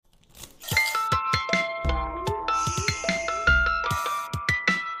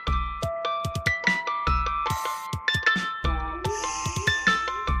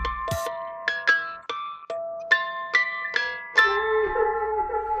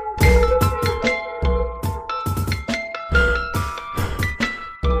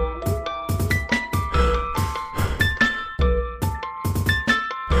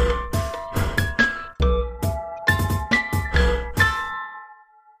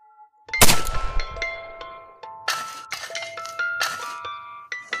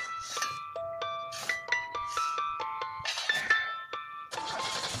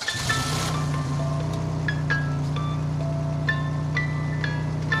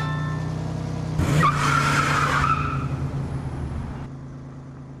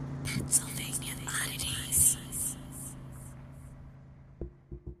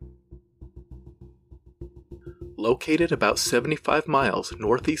Located about 75 miles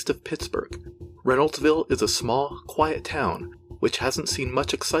northeast of Pittsburgh, Reynoldsville is a small, quiet town which hasn't seen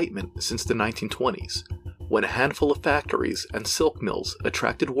much excitement since the 1920s, when a handful of factories and silk mills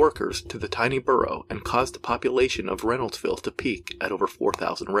attracted workers to the tiny borough and caused the population of Reynoldsville to peak at over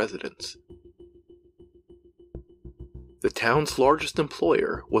 4,000 residents. The town's largest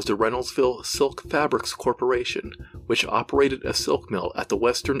employer was the Reynoldsville Silk Fabrics Corporation, which operated a silk mill at the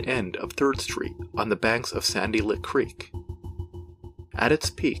western end of 3rd Street on the banks of Sandy Lick Creek. At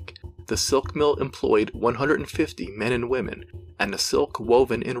its peak, the silk mill employed 150 men and women, and the silk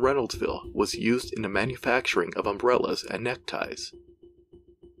woven in Reynoldsville was used in the manufacturing of umbrellas and neckties.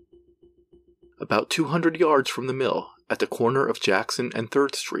 About 200 yards from the mill, at the corner of Jackson and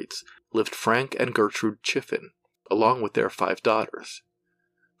 3rd Streets, lived Frank and Gertrude Chiffin, along with their 5 daughters.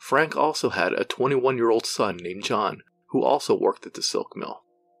 Frank also had a 21-year-old son named John, who also worked at the silk mill.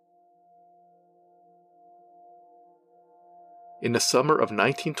 In the summer of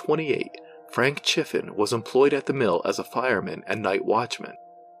 1928, Frank Chiffin was employed at the mill as a fireman and night watchman.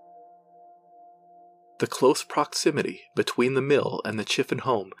 The close proximity between the mill and the Chiffin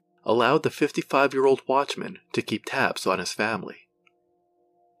home allowed the 55-year-old watchman to keep tabs on his family.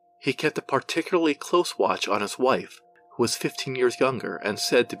 He kept a particularly close watch on his wife, who was 15 years younger and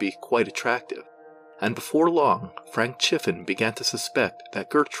said to be quite attractive, and before long, Frank Chiffin began to suspect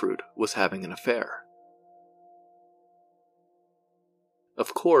that Gertrude was having an affair.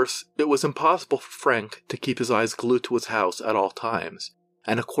 Of course, it was impossible for Frank to keep his eyes glued to his house at all times,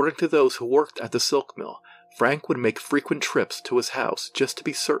 and according to those who worked at the silk mill, Frank would make frequent trips to his house just to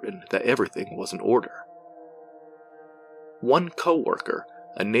be certain that everything was in order. One co-worker,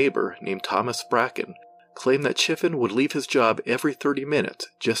 a neighbor named Thomas Bracken, claimed that Chiffin would leave his job every 30 minutes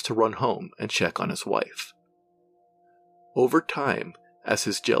just to run home and check on his wife. Over time, as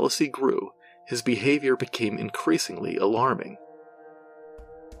his jealousy grew, his behavior became increasingly alarming.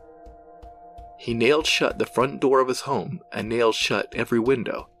 He nailed shut the front door of his home and nailed shut every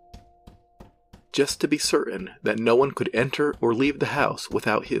window, just to be certain that no one could enter or leave the house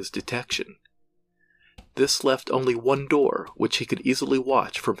without his detection. This left only one door which he could easily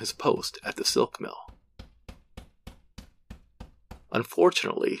watch from his post at the silk mill.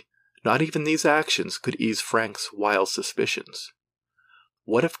 Unfortunately, not even these actions could ease Frank's wild suspicions.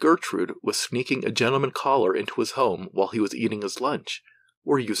 What if Gertrude was sneaking a gentleman caller into his home while he was eating his lunch,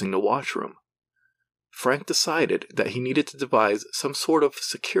 or using the washroom? Frank decided that he needed to devise some sort of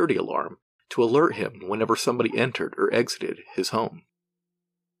security alarm to alert him whenever somebody entered or exited his home.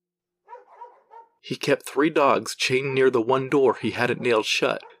 He kept 3 dogs chained near the one door he hadn't nailed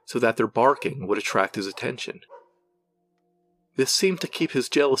shut so that their barking would attract his attention. This seemed to keep his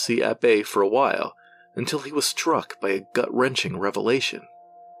jealousy at bay for a while, until he was struck by a gut-wrenching revelation.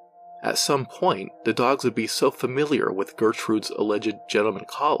 At some point, the dogs would be so familiar with Gertrude's alleged gentleman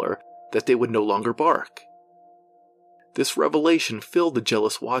caller that they would no longer bark. This revelation filled the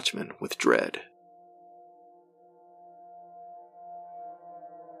jealous watchman with dread.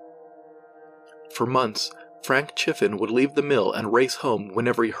 For months, Frank Chiffin would leave the mill and race home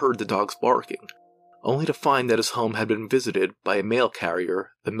whenever he heard the dogs barking, only to find that his home had been visited by a mail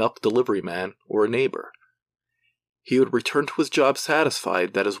carrier, the milk delivery man, or a neighbor. He would return to his job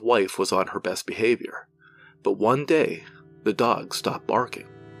satisfied that his wife was on her best behavior, but one day, the dogs stopped barking.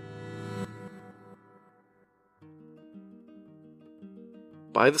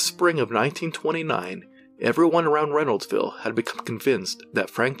 By the spring of 1929, everyone around Reynoldsville had become convinced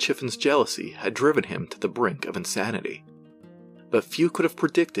that Frank Chiffin's jealousy had driven him to the brink of insanity. But few could have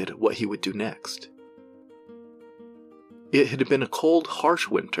predicted what he would do next. It had been a cold, harsh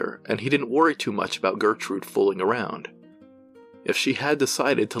winter, and he didn't worry too much about Gertrude fooling around. If she had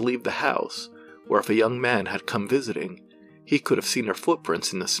decided to leave the house, or if a young man had come visiting, he could have seen her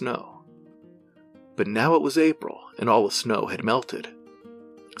footprints in the snow. But now it was April, and all the snow had melted.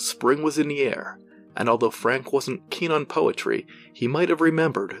 Spring was in the air, and although Frank wasn't keen on poetry, he might have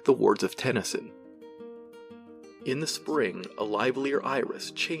remembered the words of Tennyson. In the spring, a livelier iris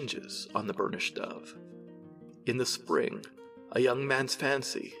changes on the burnished dove. In the spring, a young man's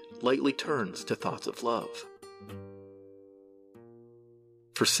fancy lightly turns to thoughts of love.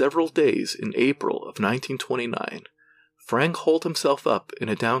 For several days in April of 1929, Frank holed himself up in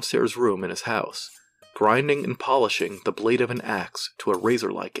a downstairs room in his house, grinding and polishing the blade of an axe to a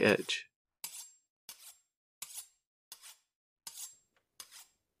razor-like edge.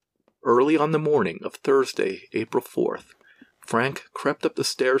 Early on the morning of Thursday, April 4th, Frank crept up the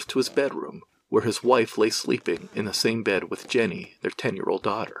stairs to his bedroom, where his wife lay sleeping in the same bed with Jenny, their 10-year-old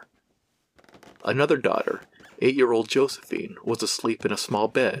daughter. Another daughter, 8-year-old Josephine, was asleep in a small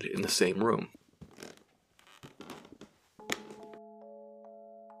bed in the same room.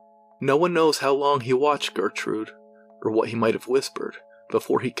 No one knows how long he watched Gertrude, or what he might have whispered,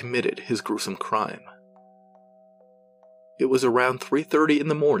 before he committed his gruesome crime. It was around 3:30 in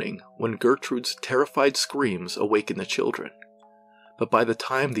the morning when Gertrude's terrified screams awakened the children. But by the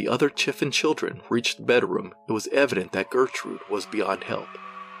time the other Chiffin children reached the bedroom, it was evident that Gertrude was beyond help.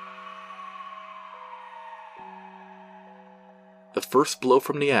 The first blow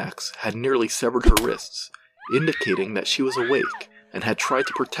from the axe had nearly severed her wrists, indicating that she was awake and had tried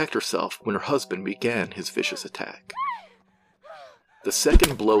to protect herself when her husband began his vicious attack. The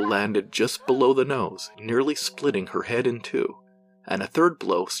second blow landed just below the nose, nearly splitting her head in two, and a third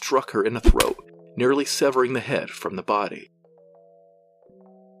blow struck her in the throat, nearly severing the head from the body.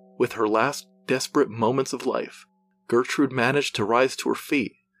 With her last desperate moments of life, Gertrude managed to rise to her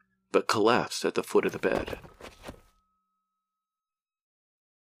feet, but collapsed at the foot of the bed.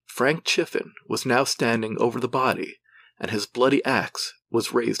 Frank Chiffin was now standing over the body, and his bloody axe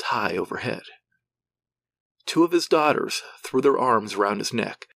was raised high overhead. Two of his daughters threw their arms around his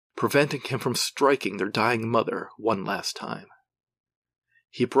neck, preventing him from striking their dying mother one last time.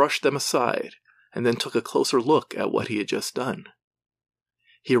 He brushed them aside, and then took a closer look at what he had just done.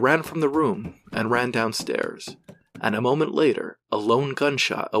 He ran from the room and ran downstairs, and a moment later, a lone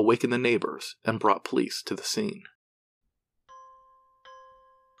gunshot awakened the neighbors and brought police to the scene.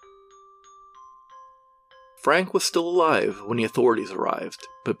 Frank was still alive when the authorities arrived,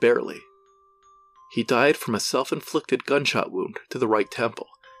 but barely. He died from a self-inflicted gunshot wound to the right temple,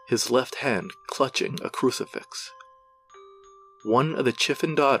 his left hand clutching a crucifix. One of the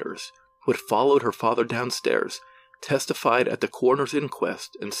Chiffin daughters, who had followed her father downstairs, testified at the coroner's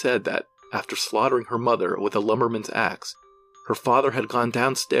inquest and said that, after slaughtering her mother with a lumberman's axe, her father had gone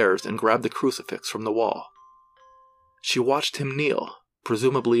downstairs and grabbed the crucifix from the wall. She watched him kneel,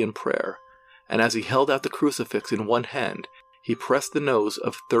 presumably in prayer, and as he held out the crucifix in one hand, he pressed the nose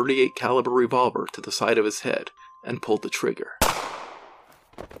of a .38 caliber revolver to the side of his head and pulled the trigger.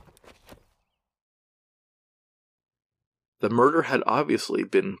 The murder had obviously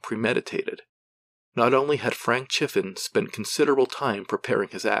been premeditated. Not only had Frank Chiffin spent considerable time preparing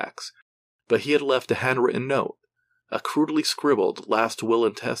his axe, but he had left a handwritten note, a crudely scribbled last will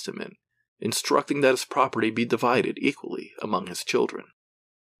and testament, instructing that his property be divided equally among his children.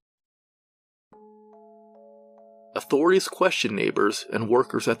 Authorities questioned neighbors and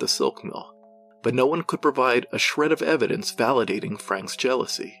workers at the silk mill, but no one could provide a shred of evidence validating Frank's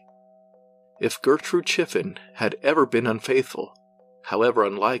jealousy. If Gertrude Chiffin had ever been unfaithful, however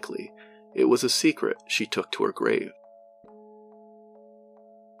unlikely, it was a secret she took to her grave.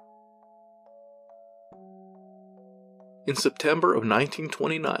 In September of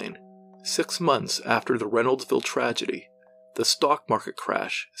 1929, 6 months after the Reynoldsville tragedy, the stock market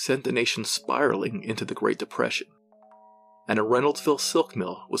crash sent the nation spiraling into the Great Depression, and a Reynoldsville silk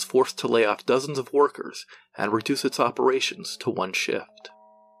mill was forced to lay off dozens of workers and reduce its operations to one shift.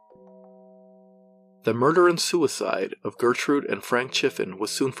 The murder and suicide of Gertrude and Frank Chiffin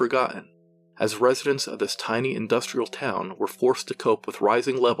was soon forgotten, as residents of this tiny industrial town were forced to cope with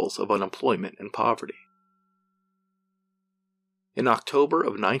rising levels of unemployment and poverty. In October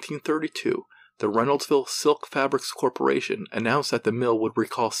of 1932, the Reynoldsville Silk Fabrics Corporation announced that the mill would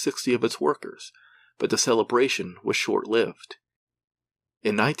recall 60 of its workers, but the celebration was short-lived.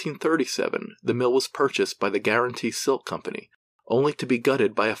 In 1937, the mill was purchased by the Guarantee Silk Company, only to be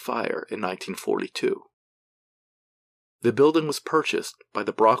gutted by a fire in 1942. The building was purchased by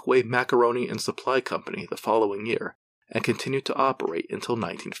the Brockway Macaroni and Supply Company the following year, and continued to operate until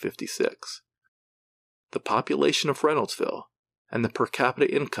 1956. The population of Reynoldsville, and the per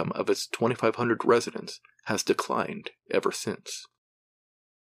capita income of its 2,500 residents, has declined ever since.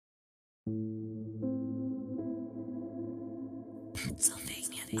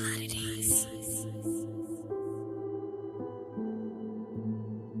 Pennsylvania Oddities.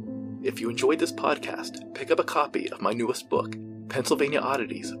 If you enjoyed this podcast, pick up a copy of my newest book, Pennsylvania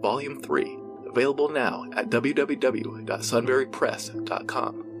Oddities, Volume 3, available now at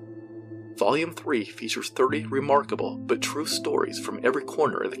www.sunburypress.com. Volume 3 features 30 remarkable but true stories from every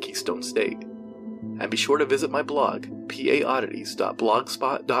corner of the Keystone State. And be sure to visit my blog,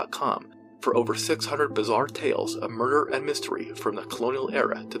 paoddities.blogspot.com, for over 600 bizarre tales of murder and mystery from the colonial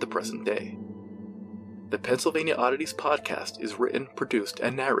era to the present day. The Pennsylvania Oddities podcast is written, produced,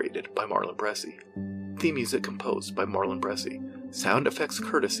 and narrated by Marlon Bressi. Theme music composed by Marlon Bressi. Sound effects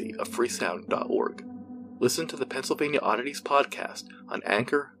courtesy of freesound.org. Listen to the Pennsylvania Oddities podcast on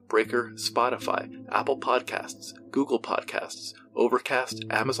Anchor, Breaker, Spotify, Apple Podcasts, Google Podcasts, Overcast,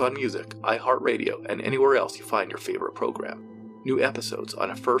 Amazon Music, iHeartRadio, and anywhere else you find your favorite program. New episodes on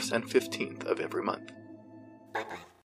the 1st and 15th of every month. Bye-bye.